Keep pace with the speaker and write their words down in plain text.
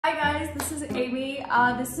guys, this is Amy.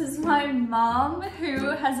 This is my mom who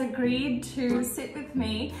has agreed to sit with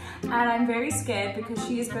me, and I'm very scared because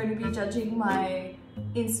she is going to be judging my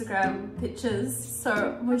Instagram pictures. So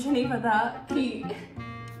मुझे नहीं पता कि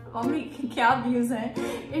mummy की क्या views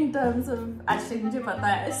हैं in terms of, actually मुझे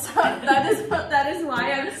पता है. So that is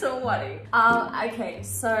why I'm so worried. Okay,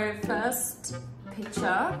 so first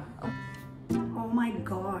picture. Oh my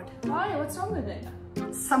God. Why? What's wrong with it?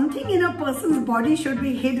 Something in a person's body should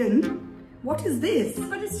be hidden. What is this?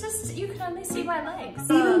 But it's just, you can only see my legs.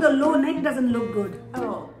 Even the low neck doesn't look good.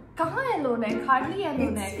 Oh, kahan hai low neck? Hardly a low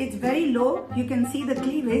neck. It's very low. You can see the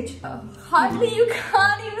cleavage. Hardly you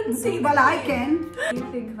can't even see. Well, I can. What do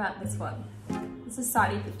you think about this one? It's a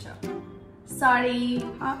sari picture. Sari.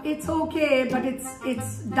 It's okay, but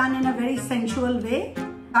it's done in a very sensual way.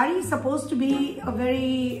 Sari is supposed to be a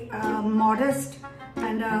very modest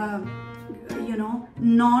and you know,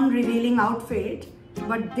 non-revealing outfit,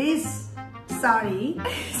 but this sari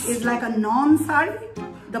is like a non-sari.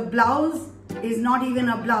 The blouse is not even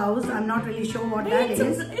a blouse. I'm not really sure what that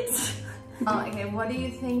is. Oh, okay, what do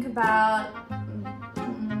you think about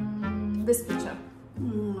this picture?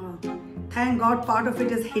 Thank God part of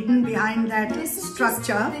it is hidden behind that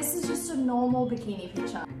structure. This is just a normal bikini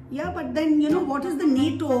picture. Yeah, but then, you know, what is the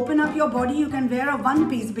need to open up your body? You can wear a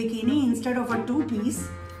one-piece bikini instead of a two-piece.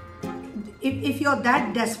 If you're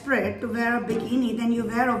that desperate to wear a bikini, then you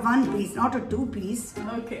wear a one-piece, not a two-piece.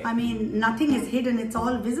 Okay. I mean, nothing is hidden, it's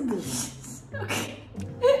all visible. Okay.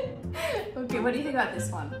 Okay, what do you think about this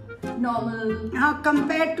one? Normal.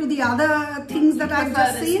 Compared to the other things that I've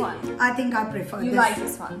just seen, one. I think I prefer this. You like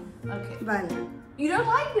this one? Okay. Well, you don't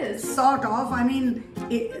like this? Sort of. I mean,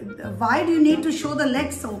 why do you need to show the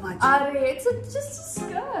legs so much? It's just a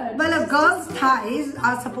skirt. Well, a girl's thighs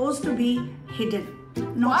are supposed to be hidden.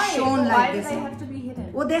 Not shown like this. Why do they have to be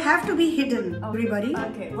hidden? Oh, they have to be hidden, everybody.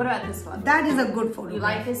 Okay, what about this one? That is a good photograph. You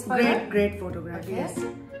like this photo? Great photograph, Okay. yes.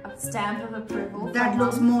 A stamp of approval. That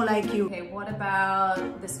looks more like you. Okay, what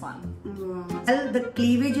about this one? Well, the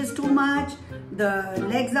cleavage is too much. The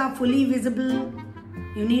legs are fully visible.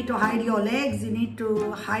 You need to hide your legs. You need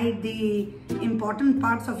to hide the important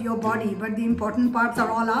parts of your body. But the important parts are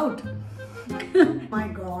all out. My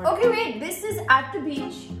God. Okay, wait. This is at the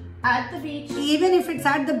beach. At the beach. Even if it's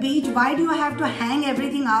at the beach, why do you have to hang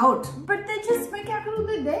everything out? But they just make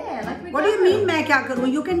they're there. Like, what do you mean, main kya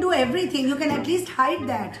karu? You can do everything. You can at least hide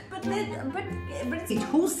that. But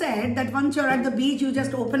who said that once you're at the beach, you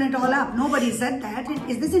just open it all up? Nobody said that.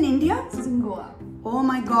 Is this in India? This is in Goa. Oh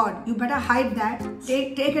my God, you better hide that.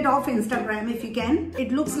 Take it off Instagram if you can.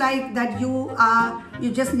 It looks like that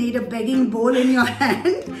you just need a begging bowl in your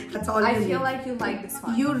hand. That's all I feel like you like this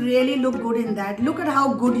one. You really look good in that. Look at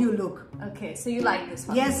how good you look. Okay, so you like this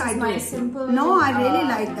one? Yes, I do. My simple. No, I really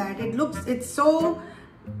like that. It's so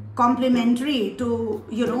complimentary to,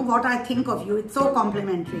 you know, what I think of you. It's so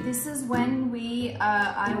complimentary. This is when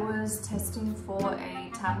I was testing for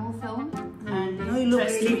a Tamil film, and you look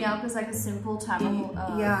dressed really, me up as like a simple Tamil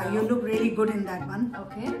yeah, girl. You look really good in that one.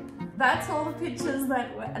 Okay, that's all the pictures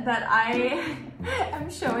that I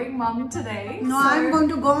am showing Mum today. No, so I'm going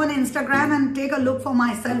to go on Instagram and take a look for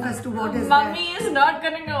myself as to what is Mummy is not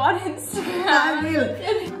going to go on Instagram. I will.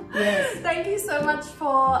 Yes. Thank you so much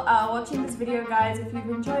for watching this video, guys. If you've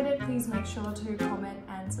enjoyed it, please make sure to comment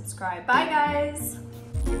and subscribe. Bye, guys.